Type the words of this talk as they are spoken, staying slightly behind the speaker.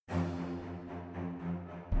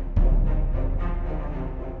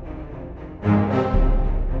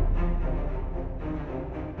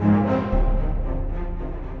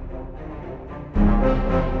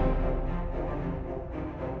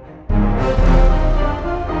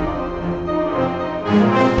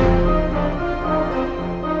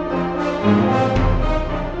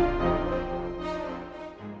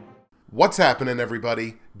What's happening,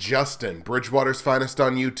 everybody? Justin, Bridgewater's Finest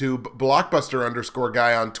on YouTube,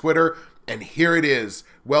 Blockbuster_guy on Twitter, and here it is.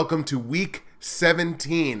 Welcome to week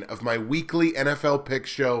 17 of my weekly NFL pick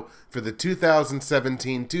show for the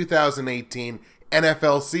 2017-2018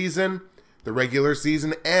 NFL season. The regular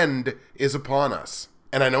season end is upon us.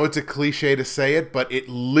 And I know it's a cliche to say it, but it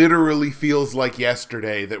literally feels like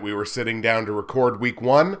yesterday that we were sitting down to record week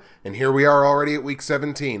 1, and here we are already at week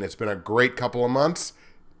 17. It's been a great couple of months.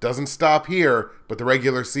 Doesn't stop here, but the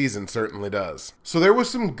regular season certainly does. So there was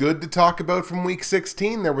some good to talk about from week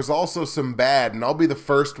 16. There was also some bad, and I'll be the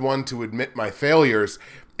first one to admit my failures.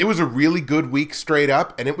 It was a really good week straight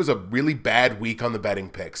up, and it was a really bad week on the betting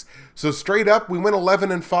picks. So straight up, we went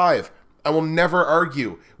 11-5. I will never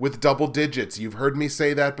argue with double digits. You've heard me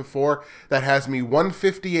say that before. That has me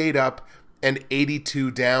 158 up and 82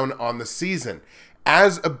 down on the season.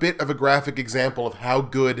 As a bit of a graphic example of how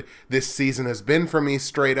good this season has been for me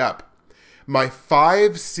straight up, my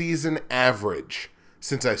 5-season average,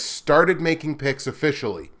 since I started making picks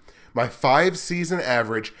officially, my 5-season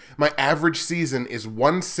average, my average season is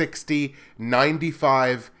 160,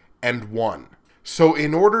 95, and 1. So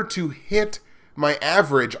in order to hit my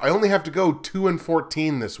average, I only have to go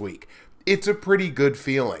 2-14 this week. It's a pretty good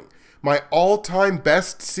feeling. My all-time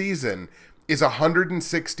best season is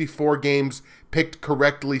 164 games picked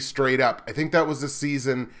correctly straight up. I think that was a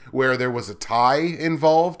season where there was a tie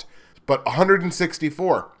involved, but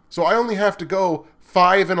 164. So I only have to go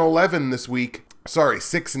 5-11 this week.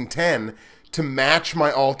 6-10 to match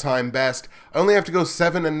my all-time best. I only have to go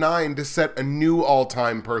 7-9 to set a new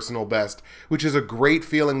all-time personal best, which is a great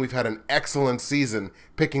feeling. We've had an excellent season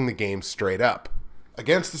picking the games straight up.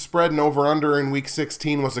 Against the spread and over-under in week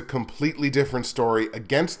 16 was a completely different story.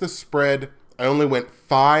 Against the spread, I only went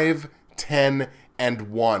 5, 10,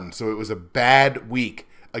 and 1. So it was a bad week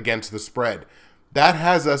against the spread. That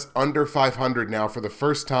has us under 500 now for the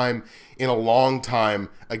first time in a long time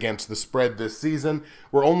against the spread this season.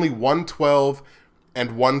 We're only 112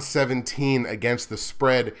 and 117 against the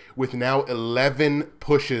spread, with now 11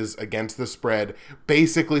 pushes against the spread,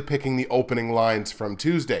 basically picking the opening lines from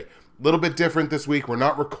Tuesday. A little bit different this week. We're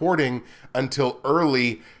not recording until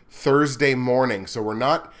early Thursday morning, so we're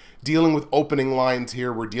not dealing with opening lines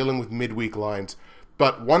here. We're dealing with midweek lines.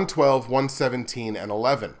 But 112, 117, and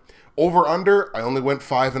 11. Over under, I only went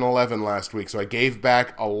 5-11 last week, so I gave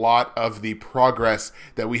back a lot of the progress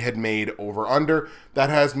that we had made over under.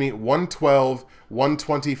 That has me 112,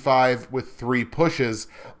 125 with 3 pushes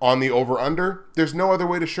on the over under. There's no other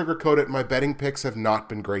way to sugarcoat it. My betting picks have not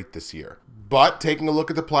been great this year. But taking a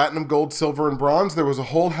look at the platinum, gold, silver, and bronze, there was a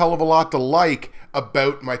whole hell of a lot to like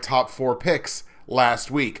about my top 4 picks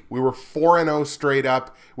last week. We were 4-0 straight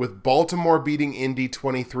up, with Baltimore beating Indy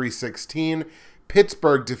 23-16,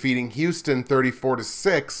 Pittsburgh defeating Houston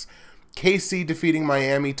 34-6, KC defeating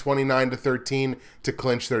Miami 29-13 to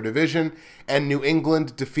clinch their division, and New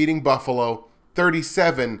England defeating Buffalo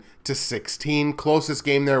 37-16. Closest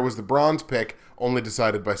game there was the bronze pick, only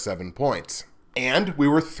decided by 7 points. And we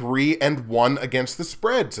were 3-1 against the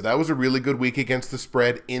spread, so that was a really good week against the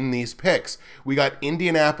spread in these picks. We got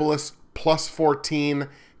Indianapolis plus 14,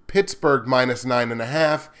 Pittsburgh minus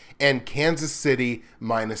 9.5, and Kansas City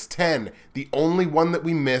minus 10. The only one that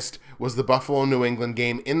we missed was the Buffalo-New England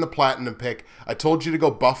game in the platinum pick. I told you to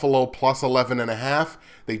go Buffalo plus 11.5.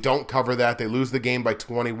 They don't cover that. They lose the game by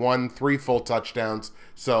 21, 3 full touchdowns.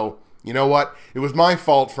 So, you know what? It was my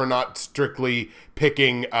fault for not strictly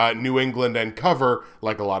picking New England and cover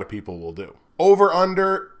like a lot of people will do.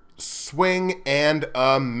 Over-under, swing and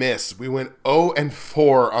a miss. We went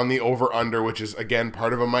 0-4 on the over-under, which is, again,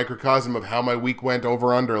 part of a microcosm of how my week went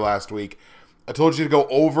over-under last week. I told you to go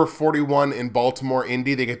over 41 in Baltimore,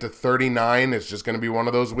 Indy. They get to 39. It's just going to be one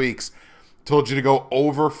of those weeks. Told you to go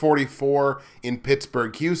over 44 in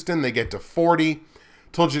Pittsburgh, Houston. They get to 40.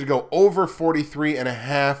 Told you to go over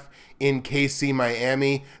 43.5 in KC,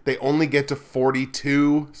 Miami. They only get to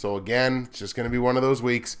 42. So, again, it's just going to be one of those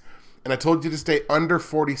weeks. And I told you to stay under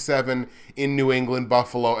 47 in New England,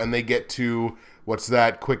 Buffalo, and they get to, what's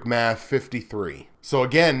that, quick math, 53. So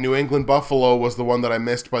again, New England, Buffalo was the one that I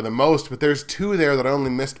missed by the most, but there's 2 there that I only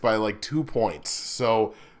missed by like 2 points.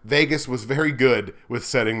 So Vegas was very good with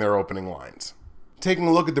setting their opening lines. Taking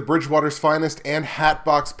a look at the Bridgewater's Finest and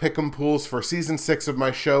Hatbox Pick'em pools for Season 6 of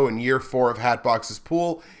my show and Year 4 of Hatbox's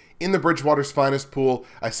pool. In the Bridgewater's Finest pool,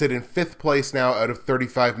 I sit in 5th place now out of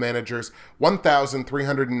 35 managers,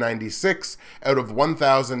 1,396 out of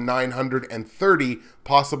 1,930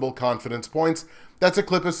 possible confidence points. That's a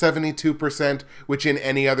clip of 72%, which in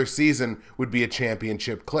any other season would be a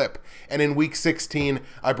championship clip. And in week 16,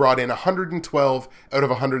 I brought in 112 out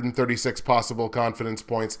of 136 possible confidence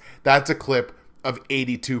points. That's a clip of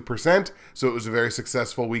 82%. So it was a very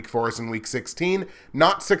successful week for us in week 16.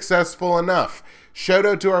 Not successful enough. Shout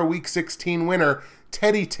out to our week 16 winner,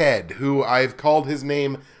 Teddy Ted, who I've called his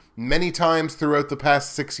name many times throughout the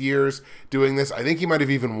past 6 years doing this. I think he might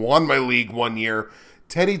have even won my league one year.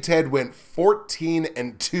 Teddy Ted went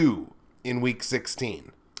 14-2 in week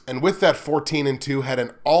 16. And with that 14-2, had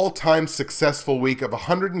an all-time successful week of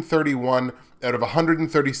 131 out of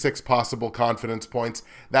 136 possible confidence points.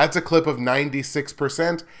 That's a clip of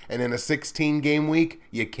 96%, and in a 16-game week,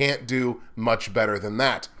 you can't do much better than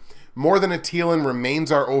that. More Than a Thielen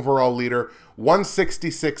remains our overall leader,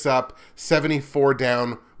 166 up, 74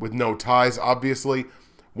 down, with no ties, obviously.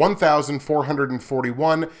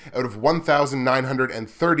 1,441 out of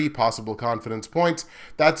 1,930 possible confidence points.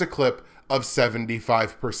 That's a clip of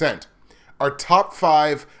 75%. Our top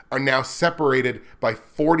 5 are now separated by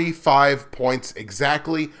 45 points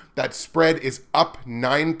exactly. That spread is up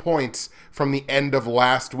 9 points from the end of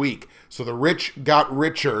last week. So the rich got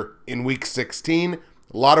richer in week 16.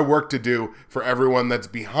 A lot of work to do for everyone that's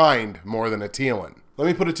behind More Than a Thielen. Let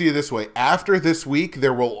me put it to you this way. After this week,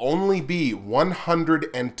 there will only be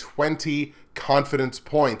 120 confidence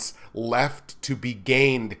points left to be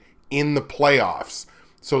gained in the playoffs.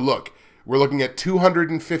 So look, we're looking at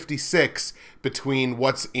 256 between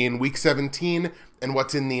what's in week 17 and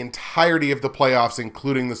what's in the entirety of the playoffs,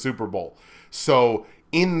 including the Super Bowl. So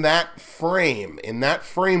in that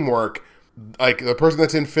framework, like the person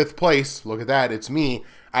that's in 5th place, look at that, it's me.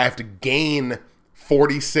 I have to gain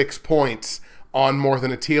 46 points on More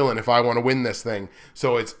Than a Thielen if I want to win this thing.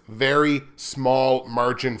 So it's very small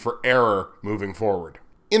margin for error moving forward.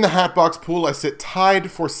 In the Hatbox pool, I sit tied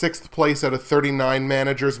for 6th place out of 39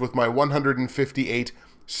 managers with my 158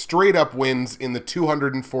 straight up wins in the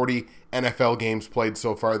 240 NFL games played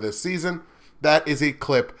so far this season. That is a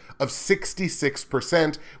clip of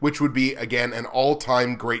 66%, which would be, again, an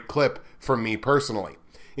all-time great clip for me personally.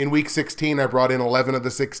 In week 16, I brought in 11 of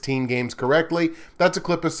the 16 games correctly. That's a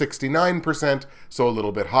clip of 69%, so a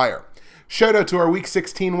little bit higher. Shout out to our week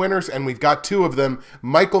 16 winners, and we've got 2 of them,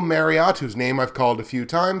 Michael Marriott, whose name I've called a few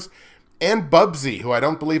times, and Bubsy, who I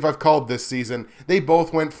don't believe I've called this season. They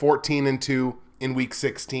both went 14-2 in week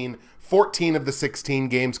 16, 14 of the 16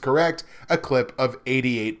 games correct, a clip of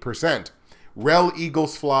 88%. Rel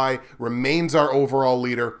Eagles Fly remains our overall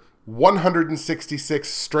leader, 166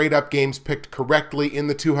 straight up games picked correctly in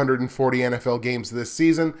the 240 NFL games this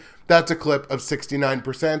season. That's a clip of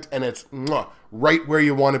 69%, and it's right where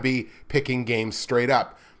you want to be picking games straight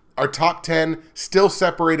up. Our top 10 still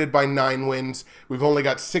separated by 9 wins. We've only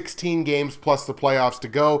got 16 games plus the playoffs to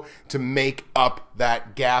go to make up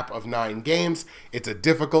that gap of 9 games. It's a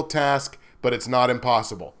difficult task, but it's not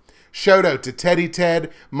impossible. Shout out to Teddy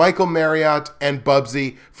Ted, Michael Marriott, and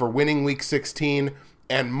Bubsy for winning week 16,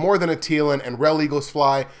 and More Than a Thielen and Rel Eagles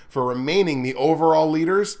Fly for remaining the overall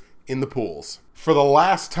leaders in the pools. For the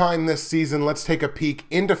last time this season, let's take a peek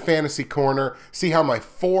into Fantasy Corner, see how my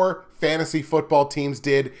 4 fantasy football teams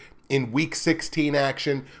did in Week 16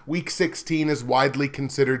 action. Week 16 is widely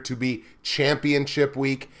considered to be championship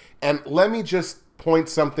week, and let me just point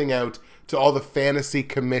something out to all the fantasy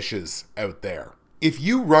commissions out there. If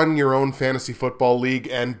you run your own fantasy football league,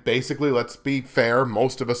 and basically, let's be fair,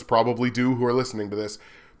 most of us probably do who are listening to this,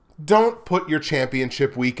 don't put your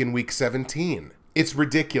championship week in week 17. It's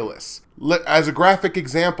ridiculous. As a graphic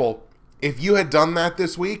example, if you had done that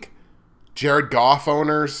this week, Jared Goff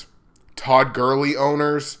owners, Todd Gurley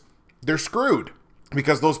owners, they're screwed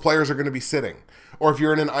because those players are going to be sitting. Or if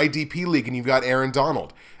you're in an IDP league and you've got Aaron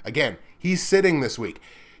Donald, again, he's sitting this week.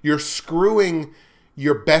 You're screwing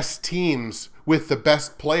your best teams with the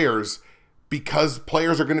best players because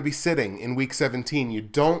players are going to be sitting in week 17. You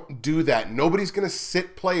don't do that. Nobody's going to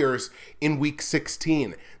sit players in week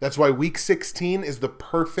 16. That's why week 16 is the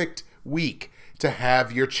perfect week to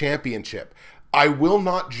have your championship. I will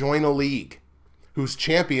not join a league whose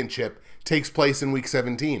championship takes place in week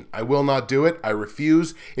 17. I will not do it. I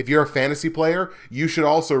refuse. If you're a fantasy player, you should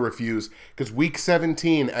also refuse, because week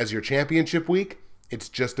 17 as your championship week, it's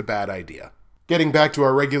just a bad idea. Getting back to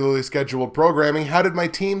our regularly scheduled programming, how did my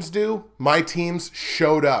teams do? My teams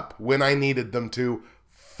showed up when I needed them to,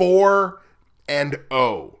 4-0.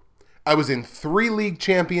 I was in 3 league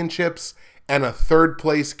championships and a 3rd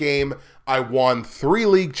place game. I won 3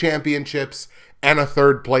 league championships and a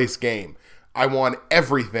 3rd place game. I won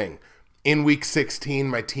everything. In week 16,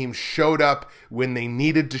 my team showed up when they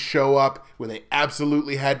needed to show up, when they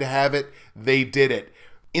absolutely had to have it. They did it.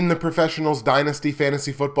 In the Professionals Dynasty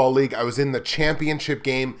Fantasy Football League, I was in the championship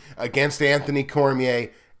game against Anthony Cormier,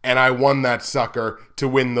 and I won that sucker to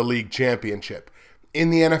win the league championship. In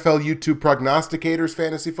the NFL YouTube Prognosticators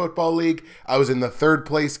Fantasy Football League, I was in the third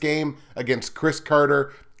place game against Chris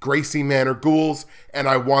Carter, Gracie Manor Ghouls, and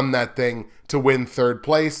I won that thing to win third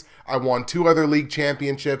place. I won 2 other league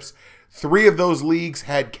championships. 3 of those leagues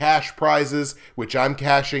had cash prizes, which I'm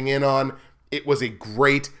cashing in on. It was a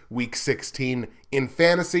great Week 16 in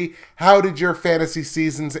fantasy. How did your fantasy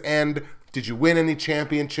seasons end? Did you win any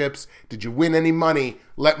championships? Did you win any money?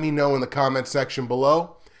 Let me know in the comment section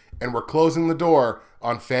below. And we're closing the door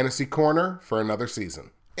on Fantasy Corner for another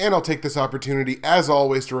season. And I'll take this opportunity, as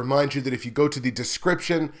always, to remind you that if you go to the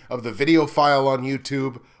description of the video file on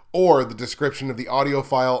YouTube or the description of the audio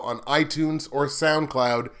file on iTunes or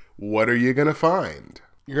SoundCloud, what are you going to find?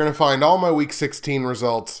 You're going to find all my Week 16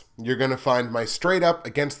 results. You're going to find my straight up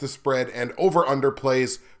against the spread and over-under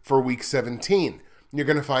plays for Week 17. You're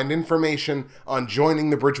going to find information on joining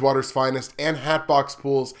the Bridgewater's Finest and Hatbox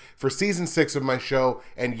pools for Season 6 of my show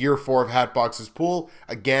and Year 4 of Hatbox's pool.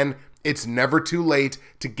 Again, it's never too late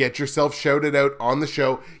to get yourself shouted out on the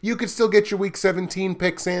show. You could still get your Week 17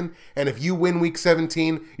 picks in, and if you win Week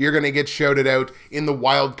 17, you're going to get shouted out in the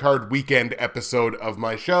Wild Card Weekend episode of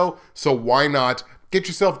my show. So why not get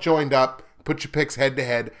yourself joined up, put your picks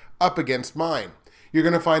head-to-head up against mine. You're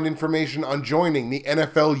going to find information on joining the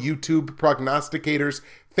NFL YouTube Prognosticators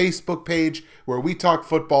Facebook page, where we talk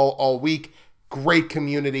football all week. Great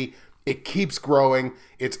community. It keeps growing.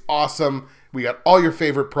 It's awesome. We got all your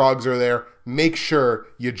favorite progs are there. Make sure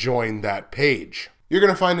you join that page. You're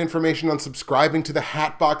going to find information on subscribing to the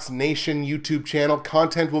Hatbox Nation YouTube channel.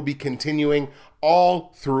 Content will be continuing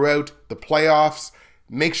all throughout the playoffs.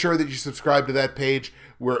 Make sure that you subscribe to that page.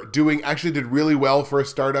 Actually did really well for a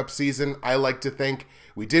startup season. I like to think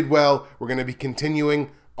we did well. We're going to be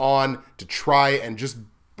continuing on to try and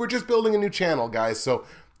we're just building a new channel, guys. So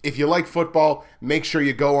if you like football, make sure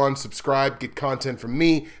you go on, subscribe, get content from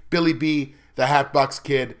me, Billy B, the Hatbox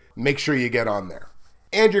Kid. Make sure you get on there.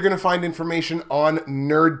 And you're going to find information on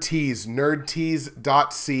NerdTees,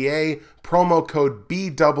 nerdtees.ca. Promo code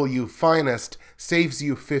BWFinest saves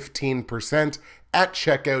you 15% at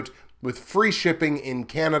checkout with free shipping in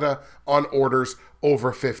Canada on orders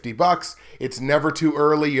over $50. It's never too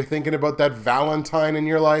early. You're thinking about that Valentine in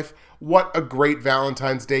your life. What a great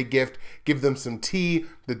Valentine's Day gift. Give them some tea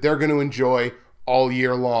that they're going to enjoy all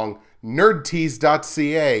year long.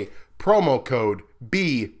 nerdtees.ca, promo code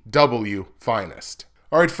BWFinest.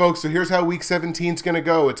 All right, folks, so here's how Week 17 is going to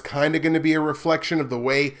go. It's kind of going to be a reflection of the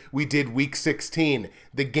way we did Week 16.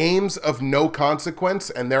 The games of no consequence,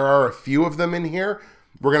 and there are a few of them in here,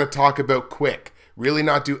 we're going to talk about quick. Really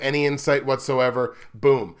not do any insight whatsoever.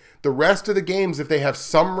 Boom. The rest of the games, if they have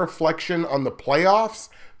some reflection on the playoffs,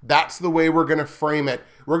 that's the way we're going to frame it.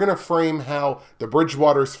 We're going to frame how the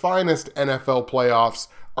Bridgewater's Finest NFL playoffs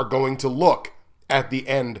are going to look at the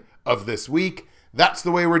end of this week. That's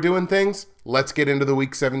the way we're doing things. Let's get into the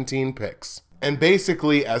Week 17 picks. And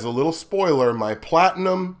basically, as a little spoiler, my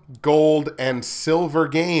platinum, gold, and silver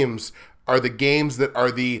games are the games that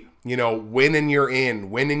are the, win and you're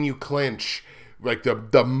in, win and you clinch. Like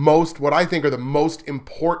the most, what I think are the most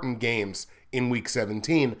important games in Week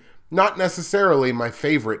 17. Not necessarily my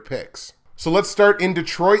favorite picks. So let's start in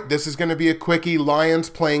Detroit. This is going to be a quickie. Lions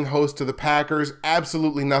playing host to the Packers.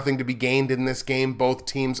 Absolutely nothing to be gained in this game. Both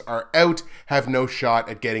teams are out, have no shot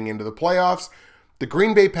at getting into the playoffs. The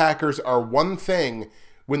Green Bay Packers are one thing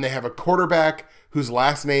when they have a quarterback whose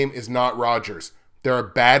last name is not Rodgers. They're a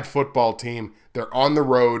bad football team. They're on the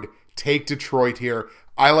road. Take Detroit here.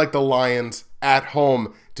 I like the Lions at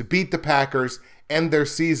home to beat the Packers, end their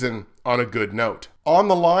season on a good note. On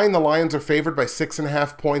the line, the Lions are favored by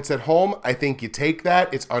 6.5 points at home. I think you take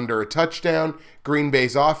that. It's under a touchdown. Green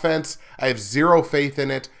Bay's offense, I have zero faith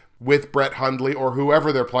in it with Brett Hundley or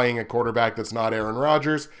whoever they're playing at quarterback that's not Aaron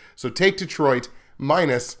Rodgers. So take Detroit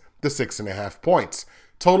minus the 6.5 points.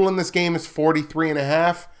 Total in this game is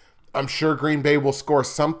 43.5. I'm sure Green Bay will score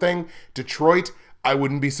something. Detroit, I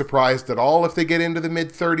wouldn't be surprised at all if they get into the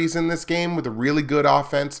mid-30s in this game with a really good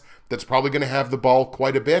offense that's probably going to have the ball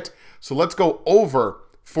quite a bit. So let's go over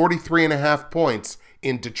 43.5 points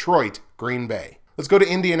in Detroit, Green Bay. Let's go to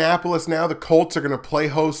Indianapolis now. The Colts are going to play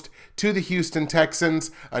host to the Houston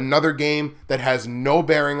Texans, another game that has no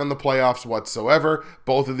bearing on the playoffs whatsoever.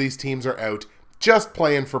 Both of these teams are out, just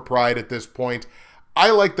playing for pride at this point.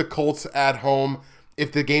 I like the Colts at home.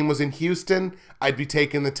 If the game was in Houston, I'd be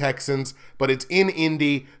taking the Texans, but it's in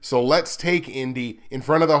Indy, so let's take Indy in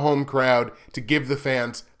front of the home crowd to give the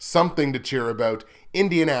fans something to cheer about.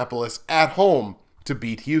 Indianapolis at home to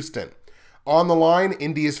beat Houston. on the line,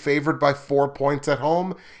 Indy is favored by 4 points at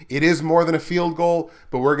home. It is more than a field goal,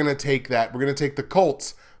 but we're going to take that. We're going to take the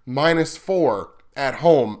Colts -4 at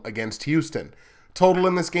home against Houston. Total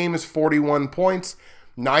in this game is 41 points.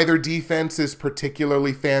 Neither defense is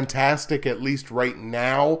particularly fantastic, at least right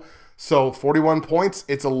now. So 41 points,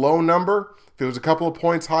 it's a low number. If it was a couple of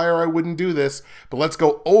points higher, I wouldn't do this. But let's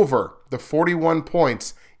go over the 41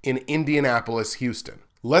 points in Indianapolis, Houston.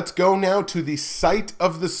 Let's go now to the site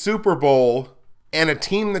of the Super Bowl and a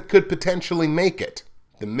team that could potentially make it.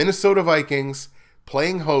 The Minnesota Vikings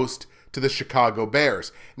playing host to the Chicago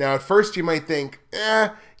Bears. Now, at first you might think,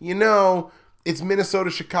 it's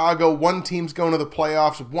Minnesota, Chicago. One team's going to the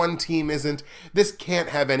playoffs. One team isn't. This can't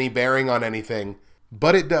have any bearing on anything.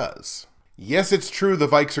 But it does. Yes, it's true the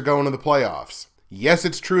Vikes are going to the playoffs. Yes,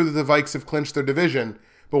 it's true that the Vikes have clinched their division.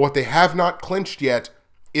 But what they have not clinched yet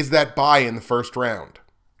is that bye in the first round.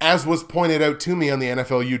 As was pointed out to me on the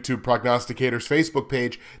NFL YouTube Prognosticators Facebook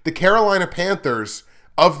page, the Carolina Panthers,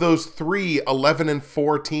 of those 3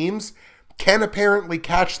 11-4 teams, can apparently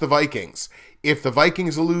catch the Vikings. If the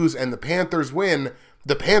Vikings lose and the Panthers win,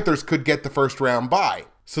 the Panthers could get the first round bye.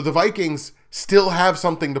 So the Vikings still have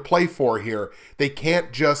something to play for here. They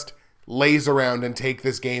can't just laze around and take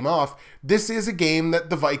this game off. This is a game that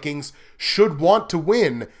the Vikings should want to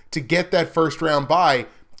win to get that first round bye,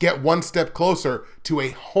 get one step closer to a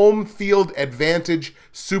home field advantage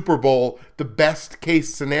Super Bowl, the best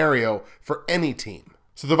case scenario for any team.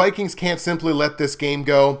 So the Vikings can't simply let this game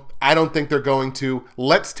go. I don't think they're going to.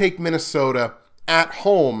 Let's take Minnesota at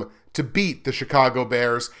home to beat the Chicago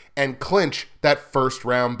Bears and clinch that first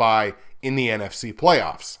round bye in the NFC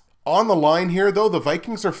playoffs. On the line here, though, the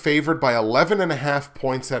Vikings are favored by 11.5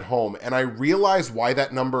 points at home, and I realize why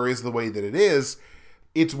that number is the way that it is.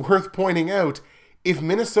 It's worth pointing out, if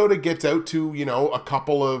Minnesota gets out to, a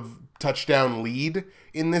couple of touchdown lead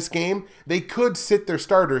in this game, they could sit their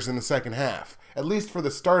starters in the second half, at least for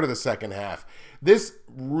the start of the second half. This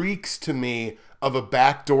reeks to me of a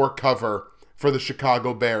backdoor cover for the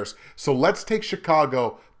Chicago Bears. So let's take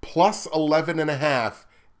Chicago plus 11.5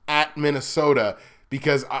 at Minnesota,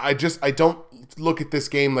 because I don't look at this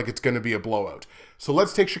game like it's going to be a blowout. So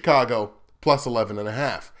let's take Chicago plus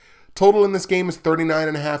 11.5. Total in this game is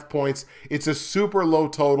 39.5 points. It's a super low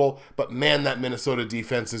total, but man, that Minnesota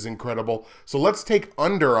defense is incredible. So let's take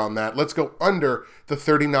under on that. Let's go under the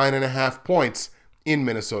 39.5 points in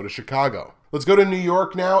Minnesota-Chicago. Let's go to New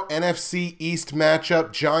York now. NFC East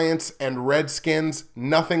matchup, Giants and Redskins.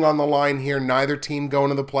 Nothing on the line here. Neither team going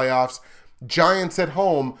to the playoffs. Giants at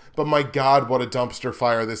home, but my God, what a dumpster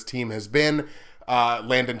fire this team has been.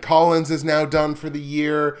 Landon Collins is now done for the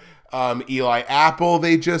year. Eli Apple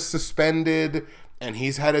they just suspended, and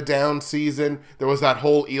he's had a down season. There was that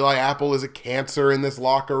whole Eli Apple is a cancer in this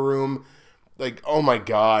locker room. Like, oh my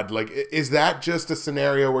God. Like, is that just a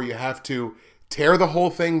scenario where you have to tear the whole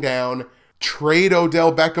thing down, trade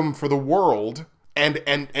Odell Beckham for the world,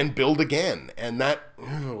 and build again? And that,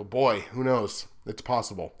 oh boy, who knows? It's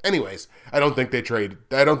possible. Anyways, I don't think they trade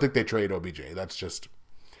OBJ. That's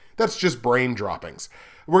just brain droppings.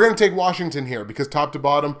 We're going to take Washington here because top to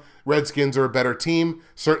bottom, Redskins are a better team,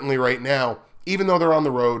 certainly right now. Even though they're on the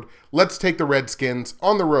road, let's take the Redskins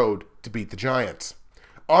on the road to beat the Giants.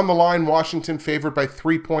 On the line, Washington favored by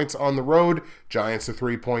 3 points on the road. Giants a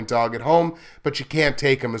 3-point dog at home, but you can't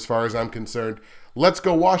take them as far as I'm concerned. Let's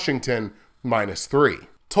go Washington -3.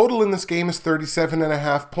 Total in this game is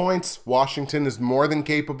 37.5 points. Washington is more than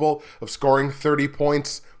capable of scoring 30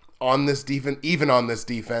 points on this defense, even on this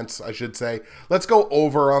defense, I should say. Let's go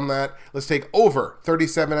over on that. Let's take over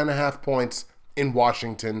 37.5 points in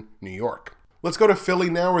Washington, New York. Let's go to Philly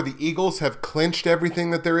now, where the Eagles have clinched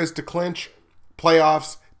everything that there is to clinch.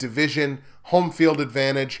 Playoffs, division, home field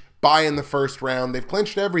advantage, bye in the first round. They've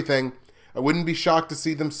clinched everything. I wouldn't be shocked to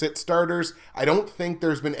see them sit starters. I don't think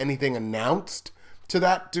there's been anything announced to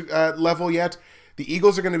that level yet. The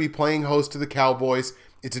Eagles are going to be playing host to the Cowboys.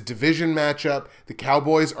 It's a division matchup. The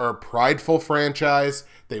Cowboys are a prideful franchise.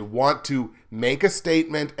 They want to make a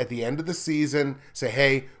statement at the end of the season, say,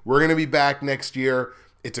 hey, we're going to be back next year.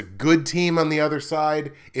 It's a good team on the other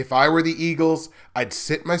side. If I were the Eagles, I'd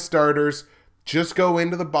sit my starters, just go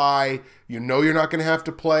into the bye. You know you're not going to have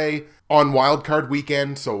to play on Wild Card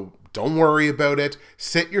weekend, so don't worry about it.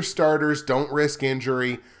 Sit your starters. Don't risk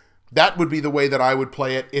injury. That would be the way that I would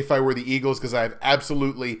play it if I were the Eagles, because I have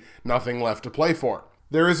absolutely nothing left to play for.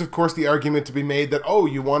 There is, of course, the argument to be made that,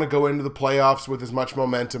 you want to go into the playoffs with as much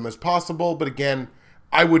momentum as possible. But again,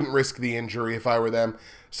 I wouldn't risk the injury if I were them.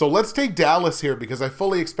 So let's take Dallas here, because I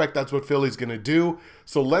fully expect that's what Philly's going to do.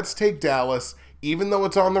 So let's take Dallas, even though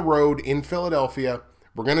it's on the road in Philadelphia.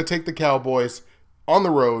 We're going to take the Cowboys on the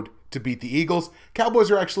road to beat the Eagles. Cowboys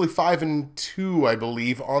are actually 5-2, I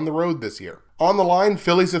believe, on the road this year. On the line,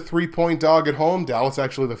 Philly's a 3-point dog at home. Dallas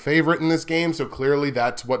actually the favorite in this game, so clearly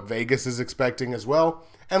that's what Vegas is expecting as well.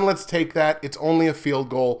 And let's take that. It's only a field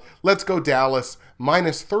goal. Let's go Dallas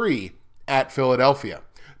 -3 at Philadelphia.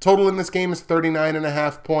 Total in this game is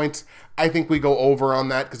 39.5 points. I think we go over on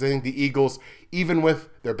that because I think the Eagles, even with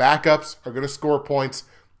their backups, are going to score points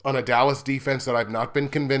on a Dallas defense that I've not been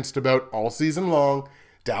convinced about all season long.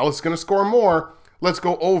 Dallas is going to score more. Let's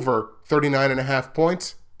go over 39.5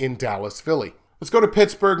 points in Dallas, Philly. Let's go to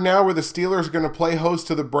Pittsburgh now, where the Steelers are going to play host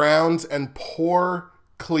to the Browns and poor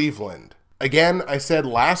Cleveland. Again, I said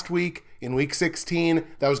last week in Week 16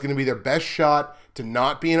 that was going to be their best shot to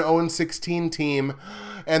not be an 0-16 team,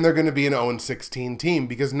 and they're going to be an 0-16 team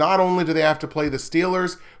because not only do they have to play the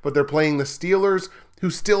Steelers, but they're playing the Steelers who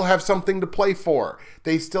still have something to play for.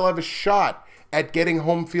 They still have a shot at getting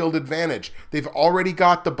home field advantage. They've already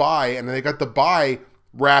got the bye, and they got the bye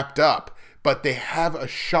wrapped up, but they have a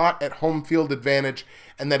shot at home field advantage,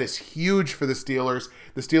 and that is huge for the Steelers.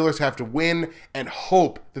 The Steelers have to win and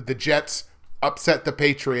hope that the Jets upset the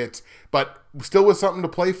Patriots, but still with something to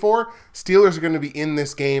play for. Steelers are going to be in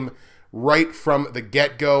this game right from the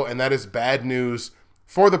get-go, and that is bad news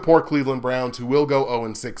for the poor Cleveland Browns, who will go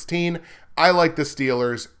 0-16. I like the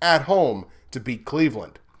Steelers at home to beat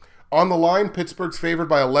Cleveland. On the line, Pittsburgh's favored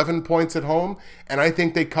by 11 points at home, and I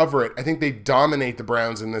think they cover it. I think they dominate the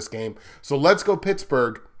Browns in this game. So let's go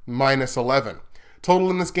Pittsburgh -11. Total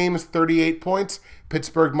in this game is 38 points.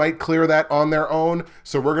 Pittsburgh might clear that on their own,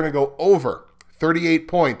 so we're going to go over 38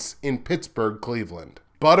 points in Pittsburgh, Cleveland.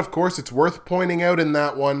 But of course, it's worth pointing out in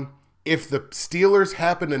that one, if the Steelers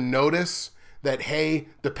happen to notice that, hey,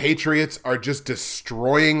 the Patriots are just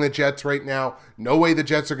destroying the Jets right now, no way the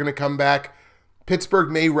Jets are going to come back, Pittsburgh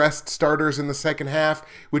may rest starters in the second half,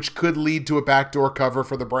 which could lead to a backdoor cover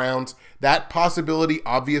for the Browns. That possibility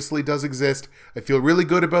obviously does exist. I feel really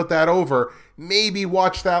good about that over. Maybe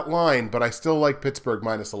watch that line, but I still like Pittsburgh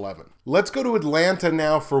 -11. Let's go to Atlanta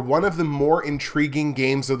now for one of the more intriguing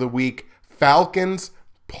games of the week. Falcons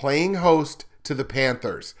playing host to the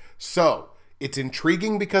Panthers. So, it's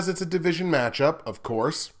intriguing because it's a division matchup, of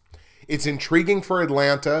course. It's intriguing for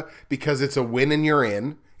Atlanta because it's a win and you're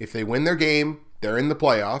in. If they win their game, they're in the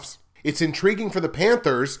playoffs. It's intriguing for the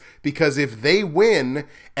Panthers because if they win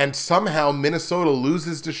and somehow Minnesota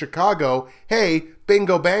loses to Chicago, hey,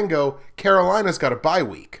 bingo bango, Carolina's got a bye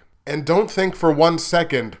week. And don't think for 1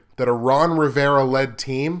 second that a Ron Rivera-led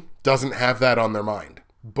team doesn't have that on their mind.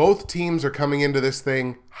 Both teams are coming into this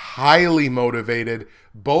thing highly motivated.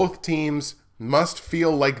 Both teams must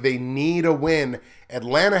feel like they need a win.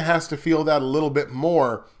 Atlanta has to feel that a little bit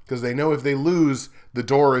more because they know if they lose, the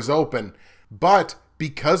door is open. But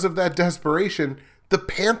because of that desperation, the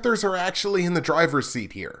Panthers are actually in the driver's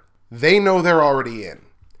seat here. They know they're already in.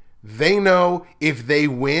 They know if they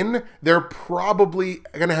win, they're probably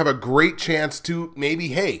going to have a great chance to maybe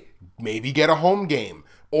get a home game,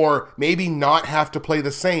 or maybe not have to play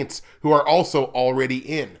the Saints, who are also already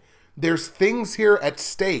in. There's things here at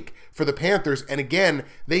stake for the Panthers, and again,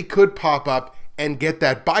 they could pop up and get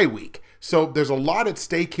that bye week. So there's a lot at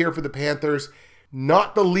stake here for the Panthers,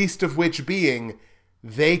 not the least of which being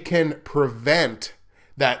they can prevent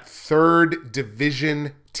that third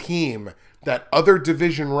division team, that other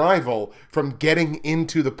division rival, from getting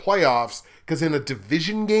into the playoffs, because in a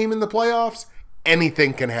division game in the playoffs,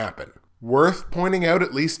 anything can happen. Worth pointing out,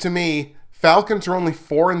 at least to me, Falcons are only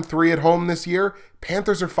 4-3 at home this year.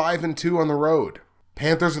 Panthers are 5-2 on the road.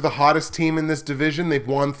 Panthers are the hottest team in this division. They've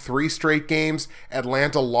won 3 straight games.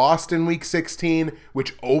 Atlanta lost in Week 16,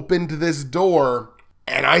 which opened this door.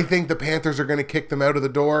 And I think the Panthers are going to kick them out of the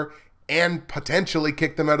door and potentially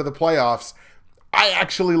kick them out of the playoffs. I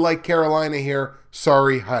actually like Carolina here.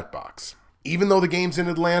 Sorry, Hotbox. Even though the game's in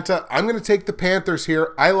Atlanta, I'm going to take the Panthers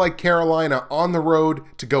here. I like Carolina on the road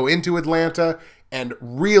to go into Atlanta and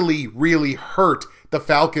really, really hurt the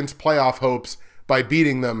Falcons' playoff hopes by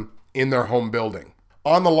beating them in their home building.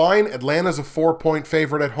 On the line, Atlanta's a 4-point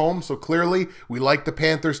favorite at home, so clearly we like the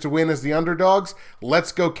Panthers to win as the underdogs.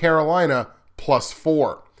 Let's go Carolina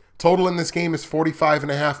 +4. Total in this game is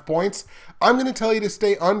 45.5 points. I'm going to tell you to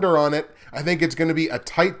stay under on it. I think it's going to be a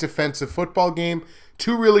tight defensive football game.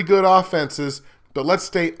 2 really good offenses, but let's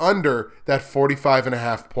stay under that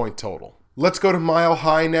 45.5 point total. Let's go to Mile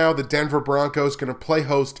High now. The Denver Broncos going to play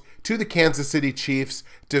host to the Kansas City Chiefs.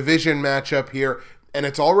 Division matchup here, and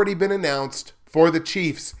it's already been announced for the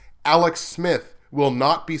Chiefs, Alex Smith will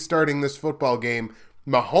not be starting this football game.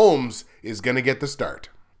 Mahomes is going to get the start.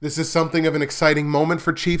 This is something of an exciting moment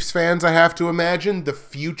for Chiefs fans, I have to imagine. The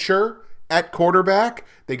future at quarterback,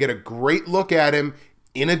 they get a great look at him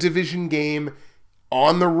in a division game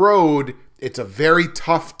on the road, it's a very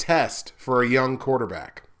tough test for a young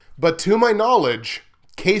quarterback. But to my knowledge,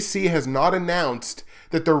 KC has not announced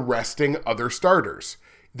that they're resting other starters.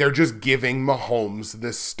 They're just giving Mahomes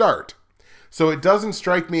this start. So it doesn't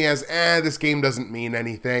strike me as, this game doesn't mean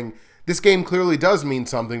anything. This game clearly does mean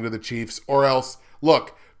something to the Chiefs, or else,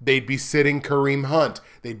 look, they'd be sitting Kareem Hunt,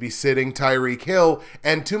 they'd be sitting Tyreek Hill,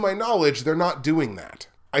 and to my knowledge, they're not doing that.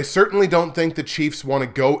 I certainly don't think the Chiefs want to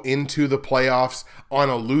go into the playoffs on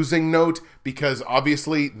a losing note, because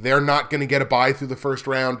obviously they're not going to get a bye through the first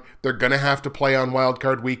round. They're going to have to play on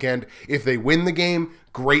wildcard weekend. If they win the game,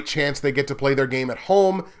 great chance they get to play their game at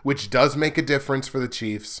home, which does make a difference for the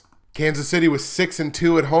Chiefs. Kansas City was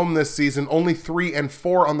 6-2 at home this season, only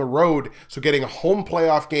 3-4 on the road, so getting a home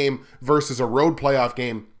playoff game versus a road playoff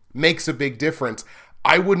game makes a big difference.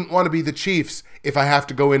 I wouldn't want to be the Chiefs if I have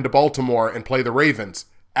to go into Baltimore and play the Ravens,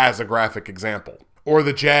 as a graphic example. Or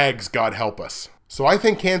the Jags, God help us. So I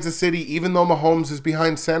think Kansas City, even though Mahomes is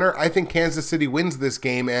behind center, I think Kansas City wins this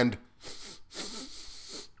game, and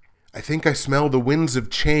I think I smell the winds of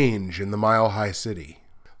change in the Mile High City.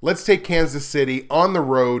 Let's take Kansas City on the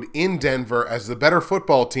road in Denver as the better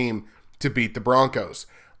football team to beat the Broncos.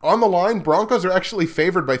 On the line, Broncos are actually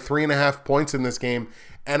favored by 3.5 points in this game,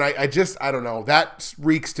 and I don't know. That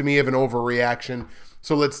reeks to me of an overreaction.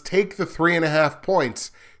 So let's take the 3.5 points,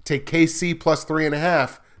 take KC plus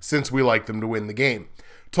 3.5, since we like them to win the game.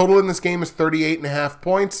 Total in this game is 38.5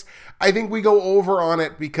 points. I think we go over on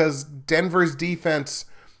it because Denver's defense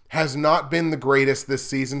has not been the greatest this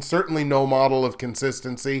season. Certainly no model of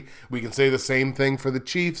consistency. We can say the same thing for the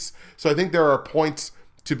Chiefs. So I think there are points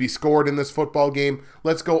to be scored in this football game.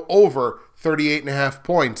 Let's go over 38.5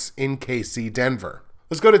 points in KC Denver.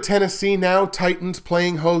 Let's go to Tennessee now. Titans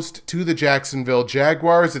playing host to the Jacksonville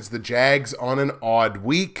Jaguars. It's the Jags on an odd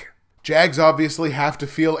week. Jags obviously have to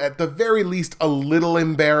feel at the very least a little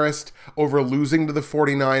embarrassed over losing to the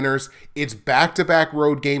 49ers. It's back-to-back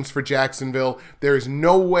road games for Jacksonville. There is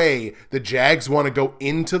no way the Jags want to go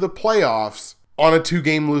into the playoffs on a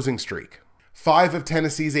 2-game losing streak. 5 of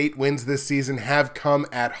Tennessee's 8 wins this season have come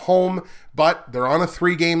at home, but they're on a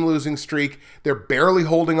 3-game losing streak. They're barely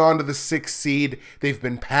holding on to the 6th seed. They've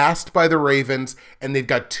been passed by the Ravens, and they've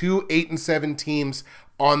got 2 8-7 teams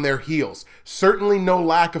on their heels. Certainly no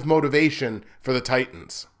lack of motivation for the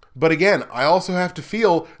Titans. But again, I also have to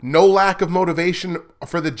feel no lack of motivation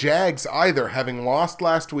for the Jags either. Having lost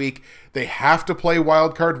last week, they have to play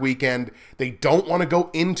wildcard weekend. They don't want to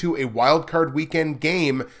go into a wildcard weekend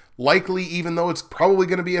game, likely even though it's probably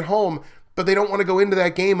going to be at home, but they don't want to go into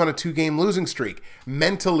that game on a 2-game losing streak.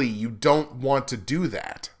 Mentally, you don't want to do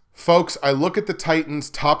that. Folks, I look at the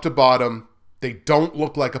Titans top to bottom. They don't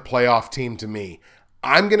look like a playoff team to me.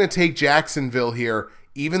 I'm going to take Jacksonville here,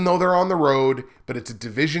 even though they're on the road, but it's a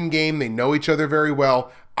division game. They know each other very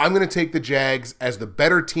well. I'm going to take the Jags as the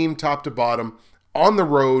better team top to bottom on the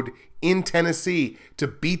road in Tennessee to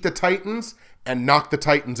beat the Titans and knock the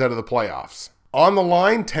Titans out of the playoffs. On the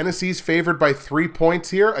line, Tennessee's favored by 3 points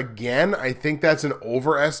here. Again, I think that's an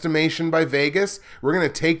overestimation by Vegas. We're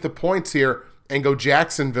going to take the points here and go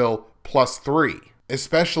Jacksonville plus 3.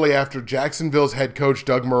 Especially after Jacksonville's head coach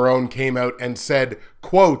Doug Marrone came out and said,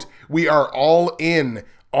 quote, "We are all in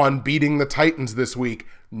on beating the Titans this week.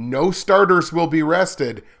 No starters will be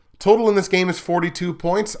rested." Total in this game is 42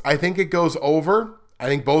 points. I think it goes over. I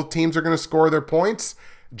think both teams are going to score their points.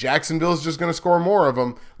 Jacksonville's just going to score more of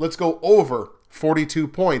them. Let's go over 42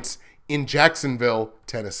 points in Jacksonville,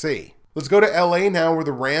 Tennessee. Let's go to LA now, where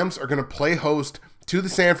the Rams are going to play host to the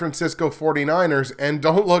San Francisco 49ers, and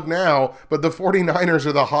don't look now, but the 49ers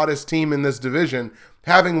are the hottest team in this division,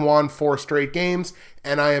 having won 4 straight games,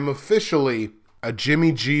 and I am officially a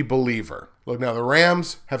Jimmy G believer. Look, now the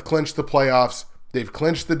Rams have clinched the playoffs. They've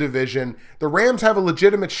clinched the division. The Rams have a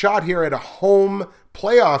legitimate shot here at a home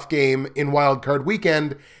playoff game in Wild Card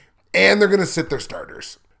Weekend, and they're going to sit their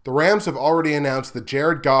starters. The Rams have already announced that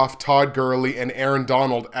Jared Goff, Todd Gurley, and Aaron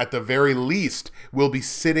Donald, at the very least, will be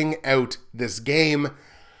sitting out this game.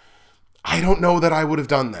 I don't know that I would have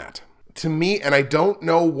done that. To me, and I don't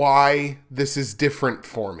know why this is different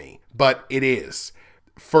for me, but it is.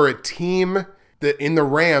 For a team that in the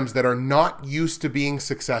Rams that are not used to being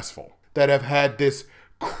successful, that have had this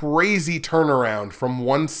crazy turnaround from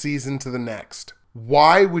one season to the next,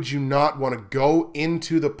 why would you not want to go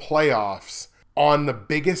into the playoffs on the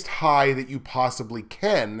biggest high that you possibly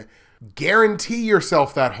can? Guarantee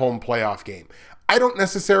yourself that home playoff game. I don't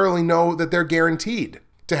necessarily know that they're guaranteed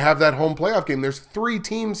to have that home playoff game. There's 3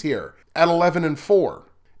 teams here at 11-4.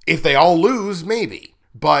 If they all lose, maybe.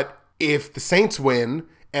 But if the Saints win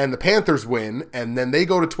and the Panthers win and then they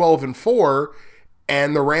go to 12-4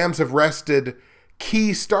 and the Rams have rested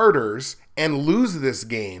key starters and lose this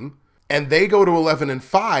game, and they go to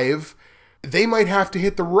 11-5, they might have to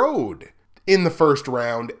hit the road in the first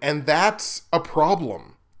round, and that's a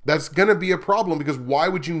problem. That's going to be a problem, because why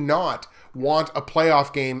would you not want a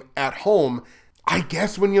playoff game at home? I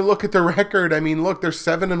guess when you look at the record, I mean, look, they're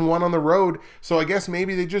 7-1 on the road, so I guess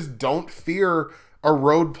maybe they just don't fear a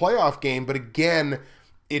road playoff game. But again,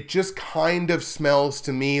 it just kind of smells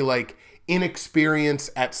to me like inexperience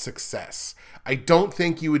at success. I don't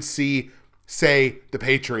think you would see, say, the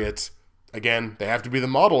Patriots. Again, they have to be the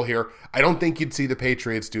model here. I don't think you'd see the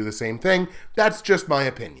Patriots do the same thing. That's just my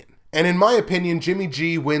opinion. And in my opinion, Jimmy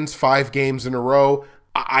G wins 5 games in a row.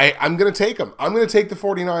 I'm going to take him. I'm going to take the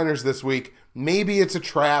 49ers this week. Maybe it's a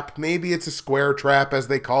trap. Maybe it's a square trap, as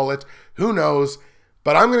they call it. Who knows?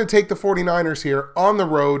 But I'm going to take the 49ers here on the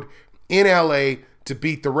road in LA to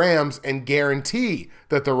beat the Rams and guarantee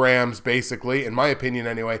that the Rams, basically, in my opinion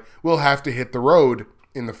anyway, will have to hit the road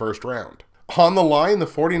in the first round. On the line, the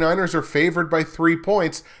 49ers are favored by 3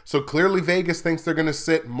 points, so clearly Vegas thinks they're going to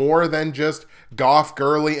sit more than just Goff,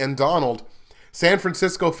 Gurley, and Donald. San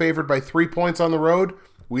Francisco favored by 3 points on the road.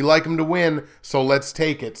 We like them to win, so let's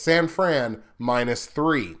take it. San Fran,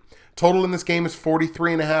 -3. Total in this game is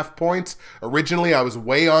 43.5 points. Originally, I was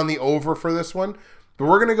way on the over for this one, but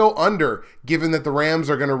we're going to go under, given that the Rams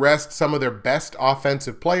are going to rest some of their best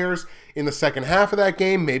offensive players in the second half of that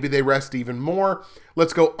game. Maybe they rest even more.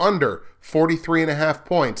 Let's go under 43.5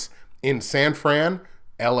 points in San Fran,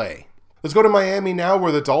 LA. Let's go to Miami now,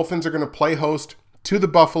 where the Dolphins are going to play host to the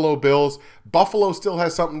Buffalo Bills. Buffalo still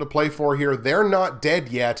has something to play for here. They're not dead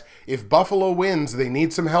yet. If Buffalo wins, they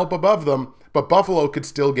need some help above them, but Buffalo could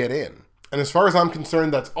still get in. And as far as I'm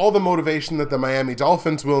concerned, that's all the motivation that the Miami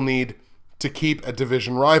Dolphins will need to keep a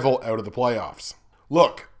division rival out of the playoffs.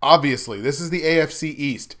 Look, obviously, this is the AFC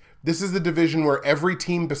East. This is the division where every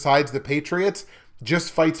team besides the Patriots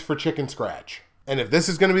just fights for chicken scratch. And if this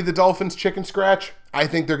is going to be the Dolphins' chicken scratch, I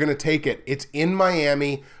think they're going to take it. It's in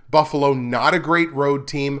Miami. Buffalo, not a great road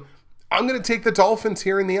team. I'm going to take the Dolphins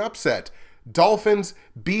here in the upset. Dolphins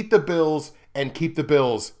beat the Bills and keep the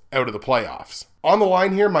Bills out of the playoffs. On the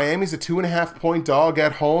line here, Miami's a 2.5-point dog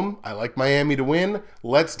at home. I like Miami to win.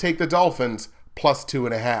 Let's take the Dolphins plus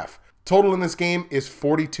 2.5. Total in this game is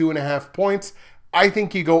 42.5 points. I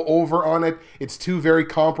think you go over on it. It's two very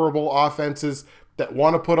comparable offenses that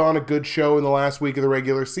want to put on a good show in the last week of the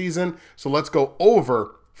regular season. So let's go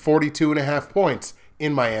over 42.5 points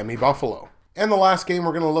in Miami Buffalo. And the last game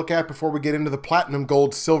we're going to look at before we get into the platinum,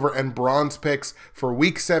 gold, silver, and bronze picks for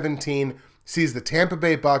Week 17 sees the Tampa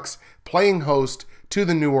Bay Bucks playing host to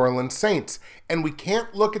the New Orleans Saints. And we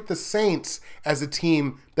can't look at the Saints as a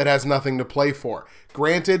team that has nothing to play for.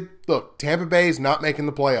 Granted, look, Tampa Bay is not making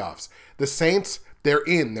the playoffs. The Saints, they're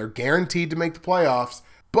in. They're guaranteed to make the playoffs.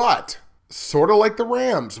 But sort of like the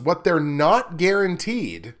Rams, what they're not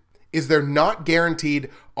guaranteed is they're not guaranteed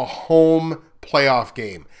a home playoff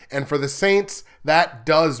game. And for the Saints, that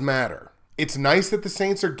does matter. It's nice that the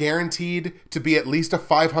Saints are guaranteed to be at least a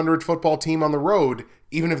 500 football team on the road,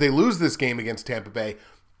 even if they lose this game against Tampa Bay.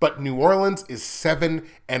 But New Orleans is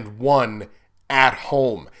 7-1 at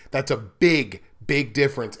home. That's a big, big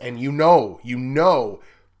difference. And you know,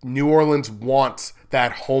 New Orleans wants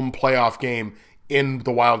that home playoff game in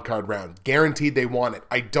the wild card round. Guaranteed they want it.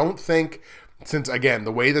 I don't think, since again,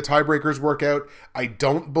 the way the tiebreakers work out, I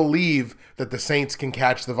don't believe that the Saints can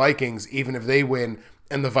catch the Vikings even if they win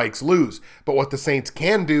and the Vikes lose. But what the Saints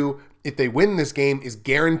can do if they win this game is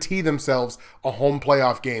guarantee themselves a home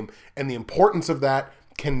playoff game. And the importance of that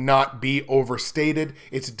cannot be overstated.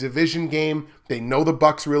 It's a division game. They know the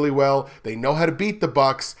Bucs really well. They know how to beat the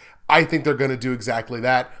Bucs. I think they're going to do exactly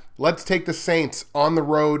that. Let's take the Saints on the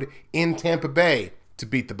road in Tampa Bay to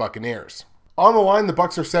beat the Buccaneers. On the line, the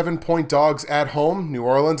Bucs are 7-point dogs at home. New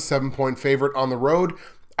Orleans, 7-point favorite on the road.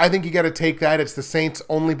 I think you got to take that. It's the Saints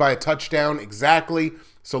only by a touchdown exactly.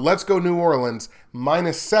 So let's go New Orleans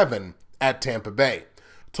 -7 at Tampa Bay.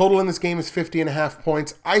 Total in this game is 50.5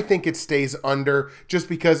 points. I think it stays under just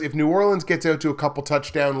because if New Orleans gets out to a couple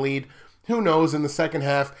touchdown lead, who knows, in the second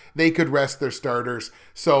half, they could rest their starters.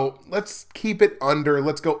 So let's keep it under.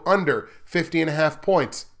 Let's go under 50.5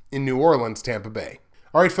 points in New Orleans, Tampa Bay.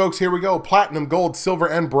 All right, folks, here we go. Platinum, gold, silver,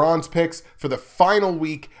 and bronze picks for the final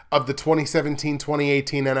week of the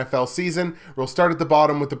 2017-2018 NFL season. We'll start at the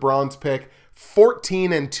bottom with the bronze pick.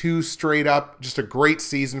 14-2 straight up. Just a great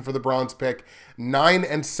season for the bronze pick.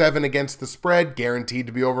 9-7 against the spread, guaranteed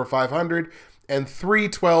to be over 500. And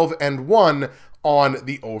 3-12-1 on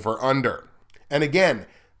the over-under. And again,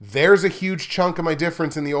 there's a huge chunk of my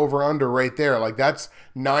difference in the over-under right there. Like, that's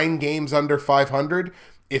 9 games under 500.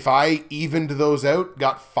 If I evened those out,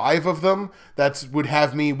 got 5 of them, that would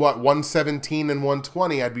have me, 117 and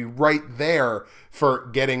 120. I'd be right there for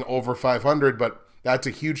getting over 500, but that's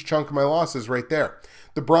a huge chunk of my losses right there.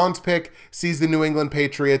 The bronze pick sees the New England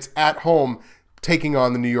Patriots at home taking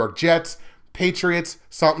on the New York Jets. Patriots,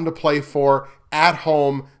 something to play for at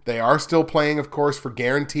home. They are still playing, of course, for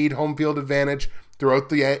guaranteed home field advantage throughout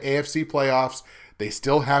the AFC playoffs. They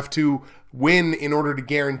still have to win in order to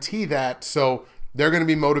guarantee that, so they're going to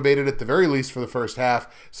be motivated at the very least for the first half.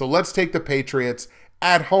 So let's take the Patriots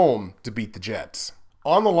at home to beat the Jets.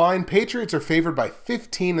 On the line, Patriots are favored by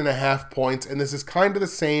 15.5 points, and this is kind of the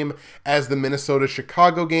same as the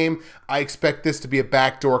Minnesota-Chicago game. I expect this to be a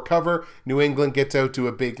backdoor cover. New England gets out to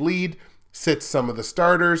a big lead, sits some of the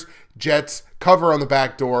starters. Jets cover on the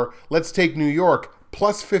back door. Let's take New York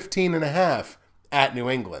plus 15.5 at New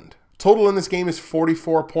England. Total in this game is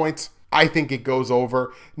 44 points. I think it goes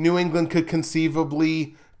over. New England could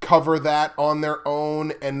conceivably cover that on their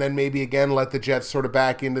own and then maybe again let the Jets sort of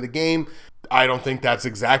back into the game. I don't think that's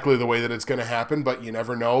exactly the way that it's going to happen, but you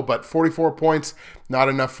never know. But 44 points, not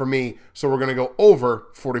enough for me, so we're going to go over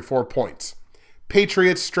 44 points.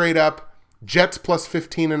 Patriots straight up, Jets plus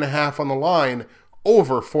 15.5 on the line,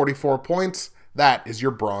 over 44 points. That is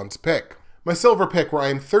your bronze pick. My silver pick, where I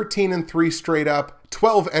am 13-3 straight up,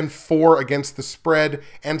 12-4 against the spread,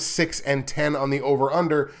 and 6-10 on the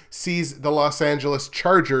over-under, sees the Los Angeles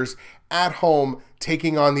Chargers at home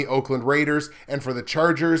taking on the Oakland Raiders. And for the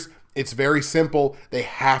Chargers, it's very simple. They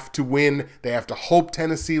have to win. They have to hope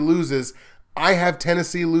Tennessee loses. I have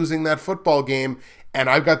Tennessee losing that football game, and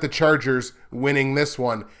I've got the Chargers winning this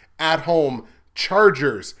one. At home,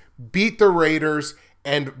 Chargers beat the Raiders,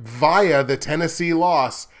 and via the Tennessee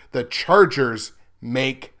loss, the Chargers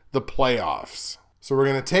make the playoffs. So we're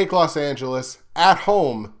going to take Los Angeles at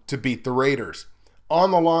home to beat the Raiders.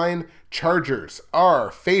 On the line, Chargers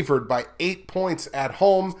are favored by 8 points at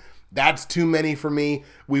home. That's too many for me.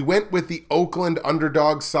 We went with the Oakland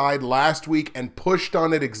underdog side last week and pushed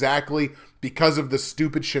on it exactly because of the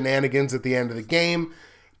stupid shenanigans at the end of the game.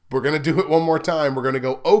 We're going to do it one more time. We're going to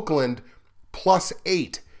go Oakland plus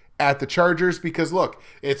 8 at the Chargers because, look,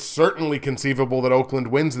 it's certainly conceivable that Oakland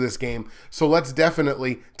wins this game. So let's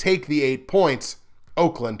definitely take the 8 points,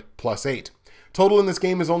 Oakland plus 8. Total in this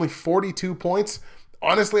game is only 42 points.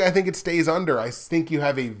 Honestly, I think it stays under. I think you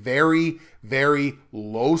have a very, very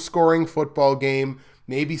low-scoring football game.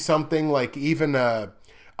 Maybe something like even a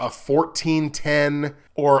 14-10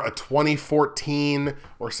 or a 20-14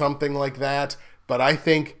 or something like that. But I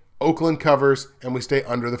think Oakland covers and we stay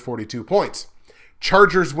under the 42 points.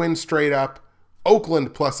 Chargers win straight up.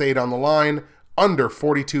 Oakland plus 8 on the line. Under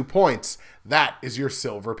 42 points. That is your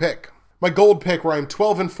silver pick. My gold pick, where I'm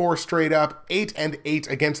 12-4 straight up, 8-8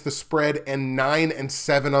 against the spread, and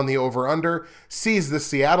 9-7 on the over-under, sees the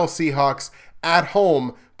Seattle Seahawks at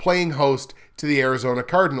home playing host to the Arizona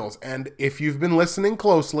Cardinals. And if you've been listening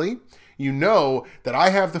closely, you know that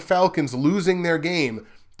I have the Falcons losing their game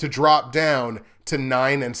to drop down to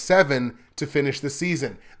 9-7 to finish the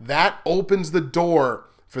season. That opens the door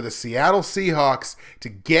for the Seattle Seahawks to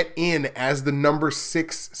get in as the number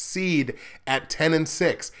 6 seed at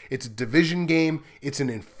 10-6. It's a division game. It's an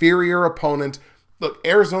inferior opponent. Look,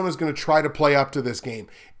 Arizona's going to try to play up to this game.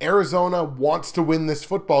 Arizona wants to win this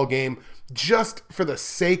football game just for the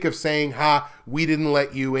sake of saying, we didn't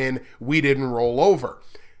let you in. We didn't roll over.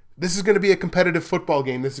 This is going to be a competitive football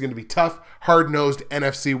game. This is going to be tough, hard-nosed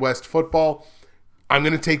NFC West football. I'm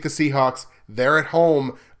going to take the Seahawks. They're at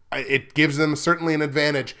home. It gives them certainly an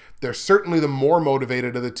advantage. They're certainly the more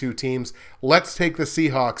motivated of the two teams. Let's take the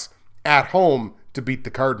Seahawks at home to beat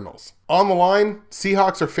the Cardinals. On the line,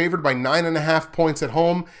 Seahawks are favored by 9.5 points at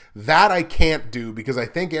home. That I can't do because I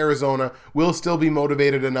think Arizona will still be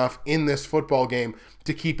motivated enough in this football game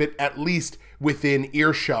to keep it at least within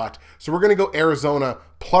earshot. So we're going to go Arizona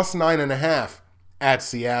plus 9.5 at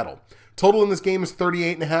Seattle. Total in this game is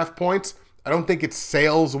 38.5 points. I don't think it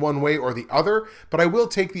sails one way or the other, but I will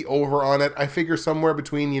take the over on it. I figure somewhere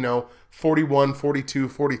between, 41, 42,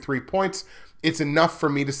 43 points. It's enough for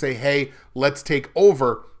me to say, hey, let's take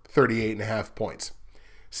over 38.5 points.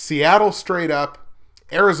 Seattle straight up,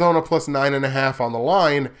 Arizona plus 9.5 on the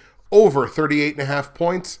line, over 38.5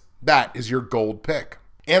 points. That is your gold pick.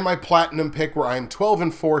 And my platinum pick, where I'm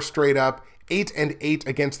 12-4 straight up, 8-8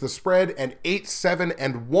 against the spread, and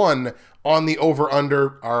 8-7-1 on the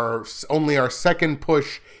over-under, only our second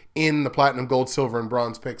push in the platinum, gold, silver, and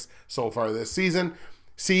bronze picks so far this season,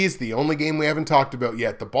 sees the only game we haven't talked about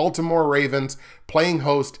yet. The Baltimore Ravens playing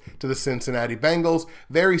host to the Cincinnati Bengals.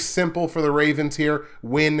 Very simple for the Ravens here.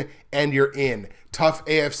 Win and you're in. Tough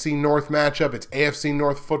AFC North matchup. It's AFC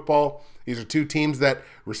North football. These are two teams that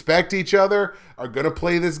respect each other, are going to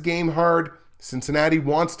play this game hard. Cincinnati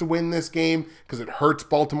wants to win this game because it hurts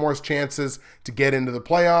Baltimore's chances to get into the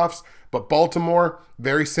playoffs. But Baltimore,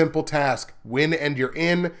 very simple task. Win and you're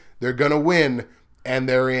in. They're going to win and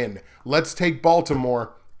they're in. Let's take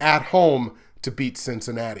Baltimore at home to beat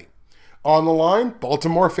Cincinnati. On the line,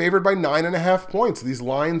 Baltimore favored by 9.5 points. These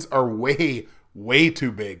lines are way, way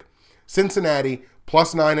too big. Cincinnati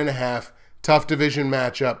plus 9.5. Tough division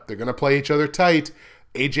matchup. They're going to play each other tight.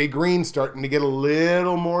 AJ Green starting to get a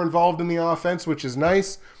little more involved in the offense, which is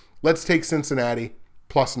nice. Let's take Cincinnati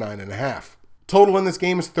plus 9.5. Total in this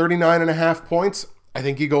game is 39.5 points. I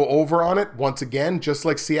think you go over on it. Once again, just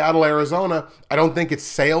like Seattle, Arizona, I don't think it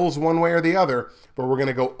sails one way or the other, but we're going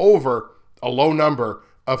to go over a low number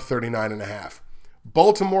of 39.5.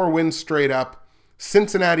 Baltimore wins straight up.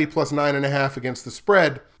 Cincinnati plus 9.5 against the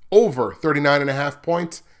spread. Over 39.5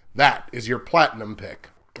 points. That is your platinum pick.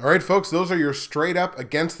 All right, folks, those are your straight up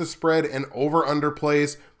against the spread and over-under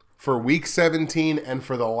plays for Week 17 and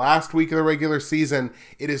for the last week of the regular season.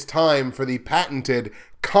 It is time for the patented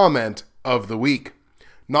comment of the week.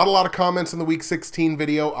 Not a lot of comments in the Week 16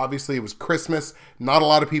 video. Obviously, it was Christmas. Not a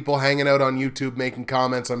lot of people hanging out on YouTube making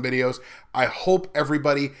comments on videos. I hope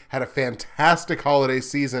everybody had a fantastic holiday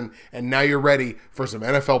season, and now you're ready for some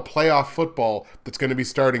NFL playoff football that's going to be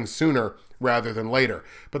starting sooner rather than later.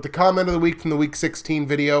 But the comment of the week from the Week 16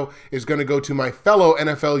 video is going to go to my fellow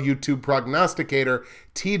NFL YouTube prognosticator,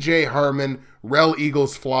 TJ Harmon, Rel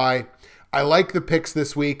Eagles Fly. I like the picks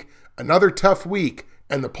this week. Another tough week,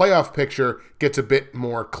 and the playoff picture gets a bit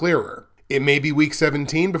more clearer. It may be Week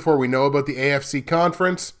 17 before we know about the AFC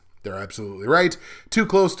Conference. They're absolutely right. Too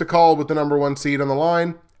close to call with the number 1 seed on the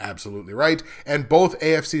line. Absolutely right. And both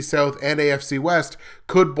AFC South and AFC West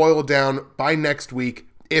could boil down by next week,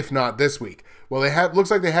 if not this week. Well,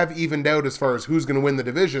 looks like they have evened out as far as who's going to win the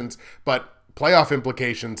divisions, but playoff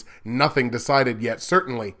implications, nothing decided yet,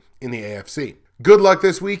 certainly in the AFC. Good luck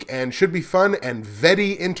this week, and should be fun and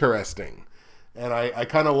very interesting. And I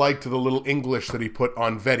kind of liked the little English that he put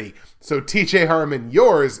on Vetty. So TJ Harmon,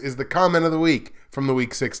 yours is the comment of the week from the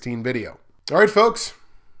Week 16 video. All right, folks,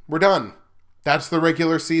 we're done. That's the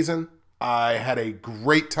regular season. I had a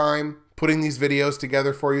great time putting these videos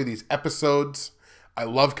together for you, these episodes. I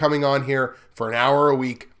love coming on here for an hour a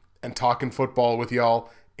week and talking football with y'all.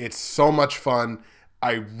 It's so much fun.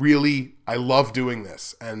 I love doing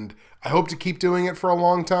this, and I hope to keep doing it for a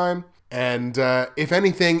long time. And if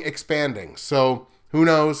anything, expanding. So who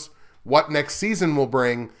knows what next season will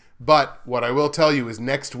bring, but what I will tell you is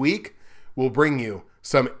next week will bring you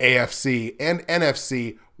some AFC and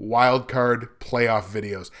NFC wildcard playoff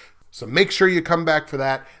videos. So make sure you come back for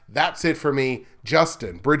that. That's it for me,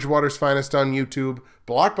 Justin, Bridgewater's Finest on YouTube,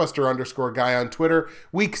 Blockbuster_guy on Twitter.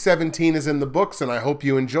 Week 17 is in the books, and I hope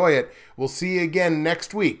you enjoy it. We'll see you again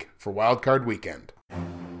next week for Wildcard Weekend.